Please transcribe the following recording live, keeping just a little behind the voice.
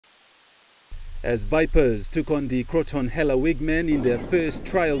as Vipers took on the Croton Hella Wigmen in their first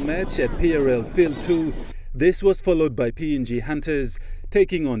trial match at PRL Field 2. This was followed by PNG Hunters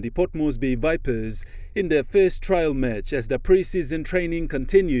taking on the Port Moresby Vipers in their first trial match as the pre-season training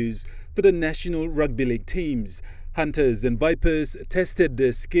continues for the National Rugby League teams. Hunters and Vipers tested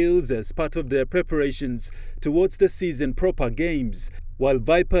their skills as part of their preparations towards the season proper games. While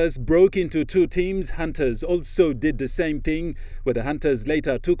Vipers broke into two teams, Hunters also did the same thing, where the Hunters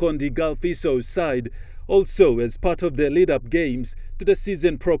later took on the Gulf Isou side, also as part of their lead-up games to the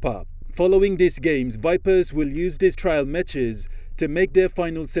season proper. Following these games, Vipers will use these trial matches to make their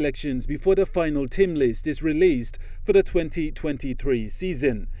final selections before the final team list is released for the 2023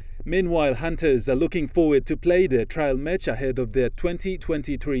 season. Meanwhile, Hunters are looking forward to play their trial match ahead of their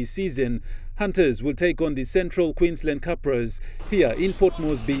 2023 season. Hunters will take on the Central Queensland Capras here in Port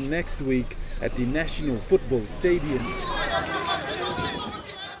Moresby next week at the National Football Stadium.